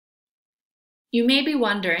You may be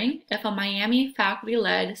wondering if a Miami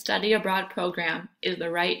faculty-led study abroad program is the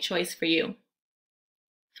right choice for you.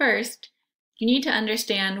 First, you need to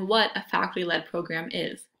understand what a faculty-led program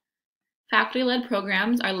is. Faculty-led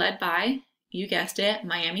programs are led by, you guessed it,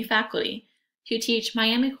 Miami faculty, who teach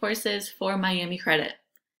Miami courses for Miami credit.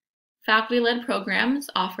 Faculty-led programs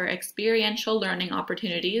offer experiential learning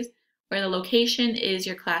opportunities where the location is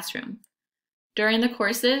your classroom. During the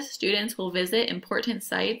courses, students will visit important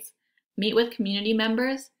sites, meet with community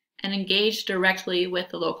members, and engage directly with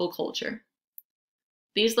the local culture.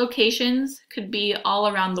 These locations could be all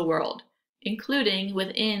around the world, including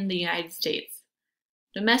within the United States.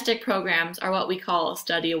 Domestic programs are what we call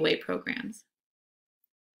study away programs.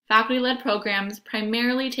 Faculty-led programs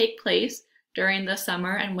primarily take place during the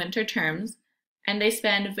summer and winter terms, and they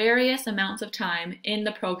spend various amounts of time in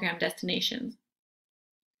the program destinations.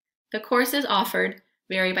 The courses offered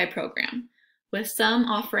vary by program, with some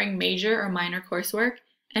offering major or minor coursework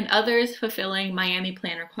and others fulfilling Miami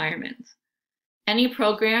Plan requirements. Any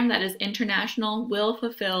program that is international will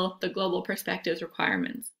fulfill the Global Perspectives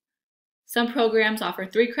requirements. Some programs offer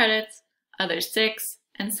 3 credits, others 6,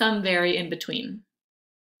 and some vary in between.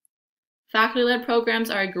 Faculty-led programs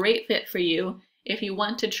are a great fit for you if you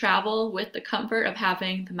want to travel with the comfort of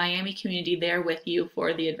having the Miami community there with you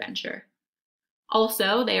for the adventure.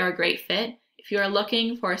 Also, they are a great fit if you are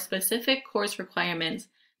looking for specific course requirements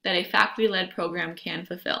that a faculty-led program can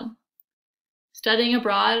fulfill. Studying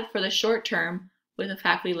abroad for the short term with a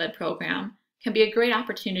faculty-led program can be a great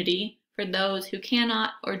opportunity for those who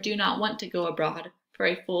cannot or do not want to go abroad for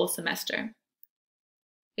a full semester.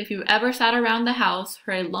 If you've ever sat around the house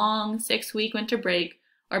for a long 6-week winter break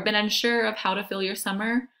or been unsure of how to fill your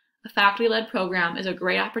summer, a faculty-led program is a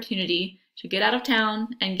great opportunity to get out of town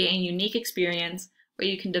and gain unique experience where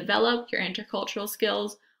you can develop your intercultural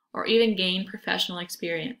skills or even gain professional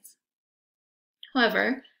experience.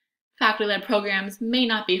 However, faculty-led programs may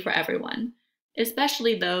not be for everyone,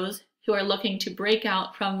 especially those who are looking to break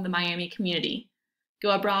out from the Miami community,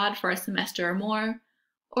 go abroad for a semester or more,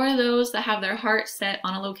 or those that have their heart set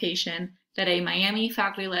on a location that a Miami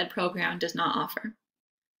faculty-led program does not offer.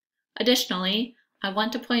 Additionally, I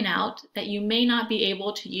want to point out that you may not be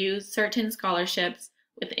able to use certain scholarships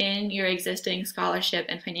within your existing scholarship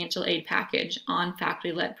and financial aid package on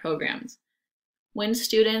faculty-led programs. When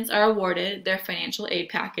students are awarded their financial aid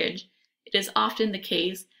package, it is often the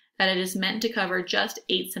case that it is meant to cover just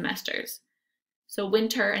 8 semesters. So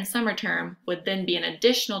winter and summer term would then be an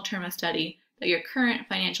additional term of study that your current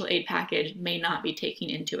financial aid package may not be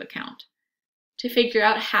taking into account. To figure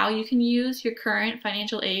out how you can use your current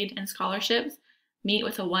financial aid and scholarships, meet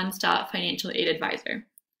with a one-stop financial aid advisor.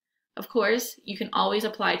 Of course, you can always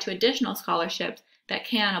apply to additional scholarships that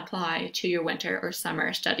can apply to your winter or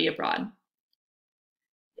summer study abroad.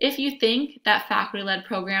 If you think that faculty-led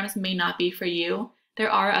programs may not be for you, there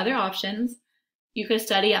are other options. You could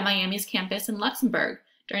study at Miami's campus in Luxembourg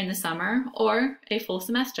during the summer or a full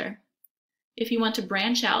semester. If you want to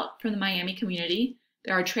branch out from the Miami community,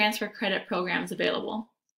 there are transfer credit programs available.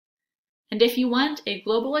 And if you want a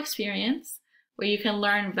global experience where you can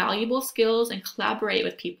learn valuable skills and collaborate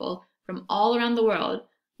with people from all around the world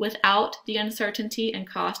without the uncertainty and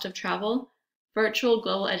cost of travel, virtual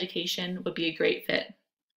global education would be a great fit.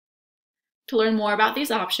 To learn more about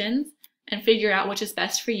these options and figure out which is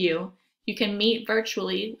best for you, you can meet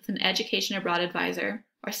virtually with an Education Abroad advisor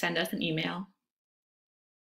or send us an email.